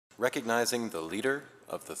recognizing the leader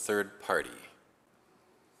of the third party.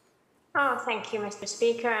 Oh, thank you, Mr.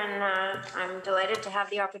 Speaker, and I'm delighted to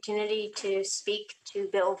have the opportunity to speak to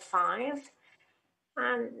Bill 5.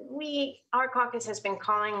 Our caucus has been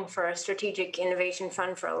calling for a strategic innovation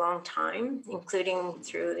fund for a long time, including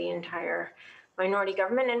through the entire minority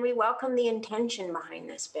government, and we welcome the intention behind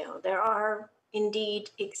this bill. There are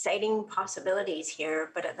indeed exciting possibilities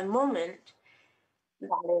here, but at the moment,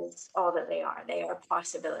 that is all that they are. They are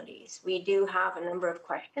possibilities. We do have a number of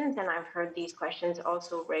questions, and I've heard these questions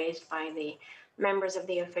also raised by the members of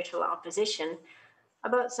the official opposition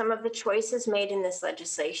about some of the choices made in this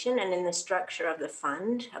legislation and in the structure of the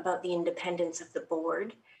fund, about the independence of the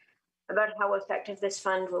board, about how effective this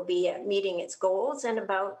fund will be at meeting its goals, and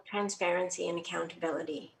about transparency and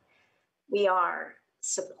accountability. We are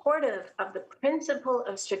supportive of the principle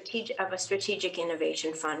of a strategic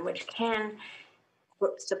innovation fund, which can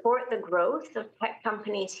support the growth of tech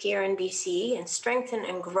companies here in BC and strengthen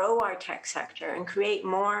and grow our tech sector and create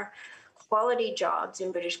more quality jobs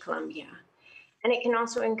in British Columbia. And it can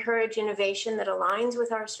also encourage innovation that aligns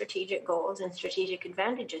with our strategic goals and strategic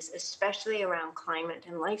advantages, especially around climate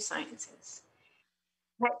and life sciences.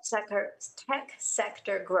 Tech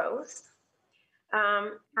sector growth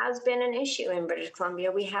has been an issue in British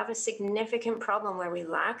Columbia. We have a significant problem where we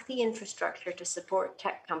lack the infrastructure to support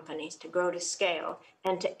tech companies to grow to scale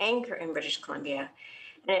and to anchor in British Columbia.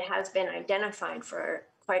 And it has been identified for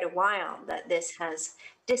quite a while that this has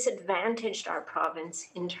disadvantaged our province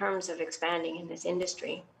in terms of expanding in this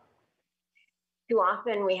industry. Too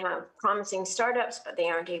often we have promising startups, but they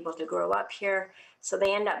aren't able to grow up here. So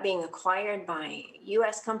they end up being acquired by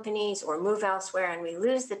US companies or move elsewhere, and we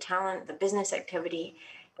lose the talent, the business activity,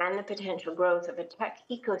 and the potential growth of a tech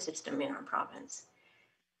ecosystem in our province.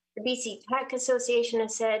 The BC Tech Association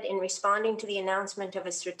has said in responding to the announcement of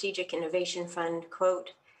a strategic innovation fund,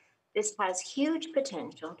 quote, "This has huge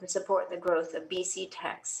potential to support the growth of BC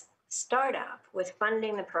Tech's startup with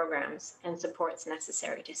funding the programs and supports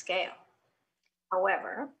necessary to scale."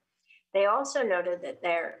 However, they also noted that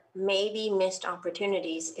there may be missed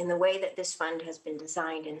opportunities in the way that this fund has been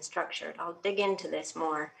designed and structured. I'll dig into this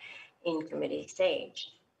more in committee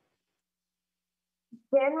stage.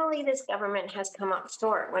 Generally, this government has come up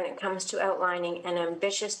short when it comes to outlining an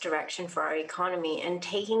ambitious direction for our economy and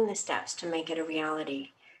taking the steps to make it a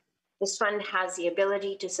reality. This fund has the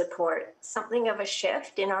ability to support something of a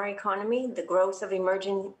shift in our economy, the growth of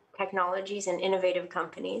emerging technologies and innovative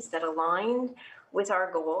companies that align with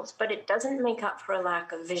our goals, but it doesn't make up for a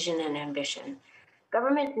lack of vision and ambition.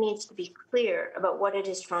 Government needs to be clear about what it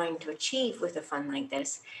is trying to achieve with a fund like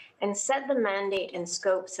this and set the mandate and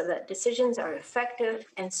scope so that decisions are effective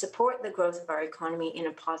and support the growth of our economy in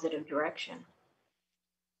a positive direction.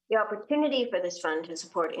 The opportunity for this fund to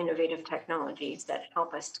support innovative technologies that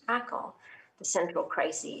help us tackle the central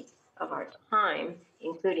crises of our time,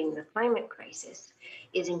 including the climate crisis,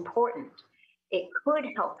 is important. It could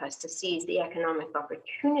help us to seize the economic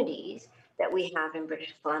opportunities that we have in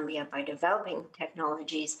British Columbia by developing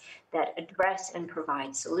technologies that address and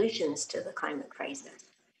provide solutions to the climate crisis.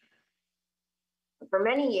 For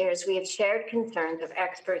many years, we have shared concerns of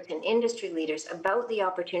experts and industry leaders about the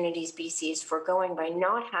opportunities BC is foregoing by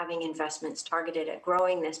not having investments targeted at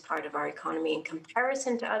growing this part of our economy in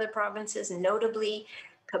comparison to other provinces, notably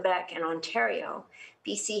Quebec and Ontario.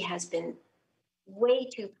 BC has been way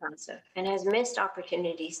too passive and has missed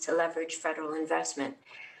opportunities to leverage federal investment.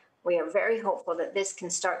 We are very hopeful that this can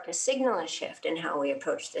start to signal a shift in how we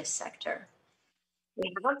approach this sector.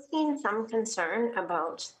 We have seen some concern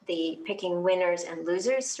about the picking winners and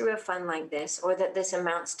losers through a fund like this, or that this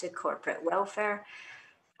amounts to corporate welfare.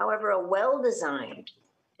 However, a well-designed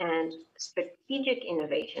and strategic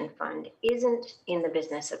innovation fund isn't in the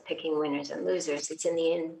business of picking winners and losers. It's in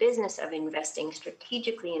the business of investing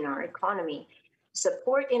strategically in our economy,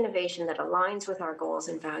 support innovation that aligns with our goals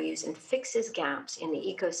and values and fixes gaps in the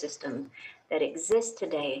ecosystem that exist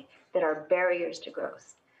today that are barriers to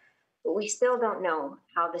growth. But we still don't know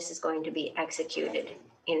how this is going to be executed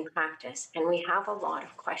in practice, and we have a lot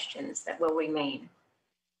of questions that will remain.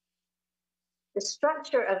 The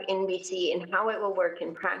structure of INBC and how it will work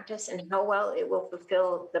in practice and how well it will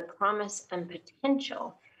fulfill the promise and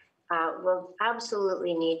potential will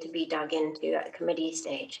absolutely need to be dug into at the committee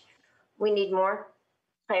stage. We need more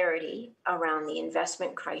clarity around the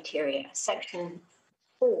investment criteria. Section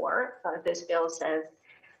 4 of this bill says,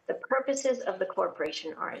 the purposes of the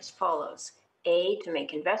corporation are as follows. A, to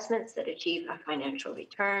make investments that achieve a financial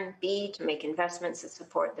return. B, to make investments that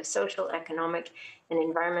support the social, economic, and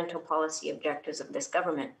environmental policy objectives of this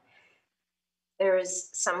government. There is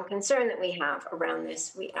some concern that we have around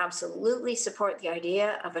this. We absolutely support the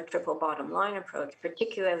idea of a triple bottom line approach,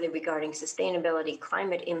 particularly regarding sustainability,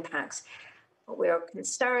 climate impacts. But we are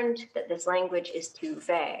concerned that this language is too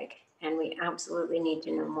vague, and we absolutely need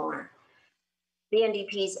to know more. The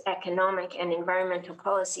NDP's economic and environmental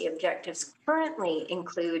policy objectives currently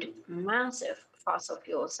include massive fossil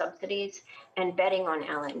fuel subsidies and betting on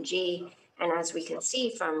LNG. And as we can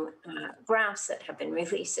see from graphs that have been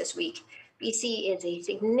released this week, BC is a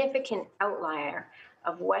significant outlier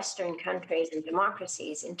of Western countries and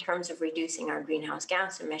democracies in terms of reducing our greenhouse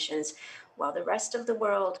gas emissions. While the rest of the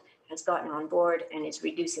world has gotten on board and is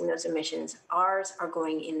reducing those emissions, ours are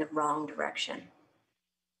going in the wrong direction.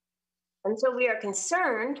 And so we are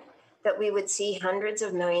concerned that we would see hundreds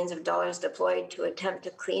of millions of dollars deployed to attempt to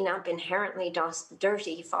clean up inherently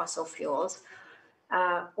dirty fossil fuels,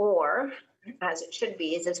 or, as it should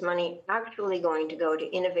be, is this money actually going to go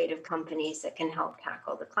to innovative companies that can help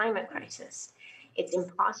tackle the climate crisis? It's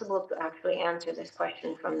impossible to actually answer this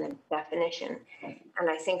question from the definition, and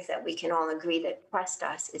I think that we can all agree that trust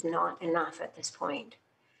us is not enough at this point.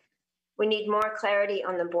 We need more clarity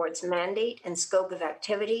on the board's mandate and scope of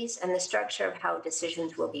activities and the structure of how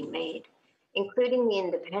decisions will be made, including the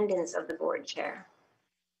independence of the board chair.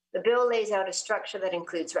 The bill lays out a structure that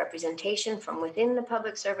includes representation from within the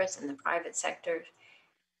public service and the private sector.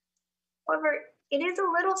 However, it is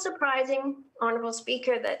a little surprising, Honourable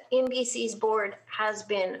Speaker, that INBC's board has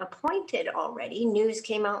been appointed already. News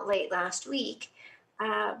came out late last week.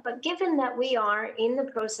 But given that we are in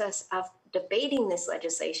the process of debating this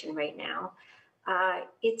legislation right now,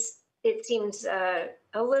 it seems a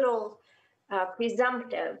little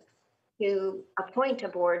presumptive to appoint a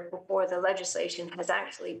board before the legislation has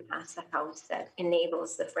actually passed the House that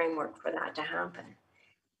enables the framework for that to happen.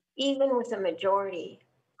 Even with a majority,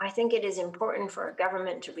 I think it is important for a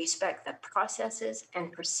government to respect the processes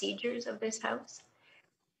and procedures of this House.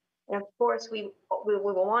 And of course, we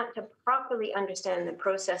will want to properly understand the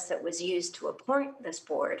process that was used to appoint this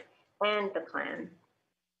board and the plan.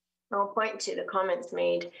 I'll point to the comments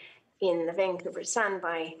made in the Vancouver Sun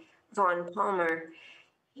by Vaughn Palmer.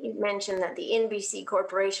 He mentioned that the INBC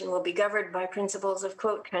Corporation will be governed by principles of,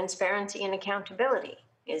 quote, transparency and accountability,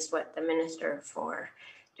 is what the Minister for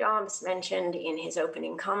Jobs mentioned in his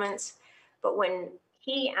opening comments. But when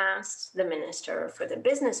he asked the minister for the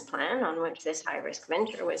business plan on which this high-risk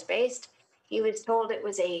venture was based, he was told it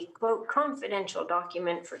was a, quote, confidential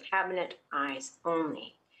document for cabinet eyes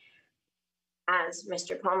only. As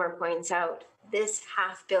Mr. Palmer points out, this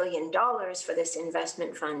 $500 million for this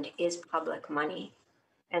investment fund is public money,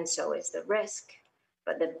 and so is the risk.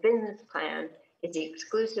 But the business plan is the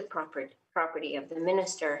exclusive property of the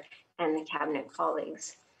minister and the cabinet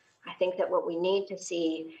colleagues. I think that what we need to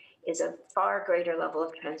see is a far greater level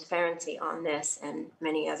of transparency on this and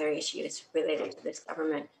many other issues related to this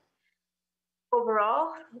government.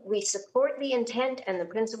 Overall, we support the intent and the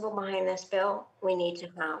principle behind this bill. We need to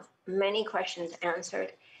have many questions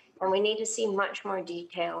answered, and we need to see much more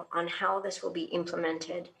detail on how this will be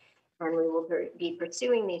implemented, and we will be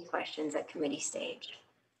pursuing these questions at committee stage.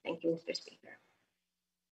 Thank you, Mr. Speaker.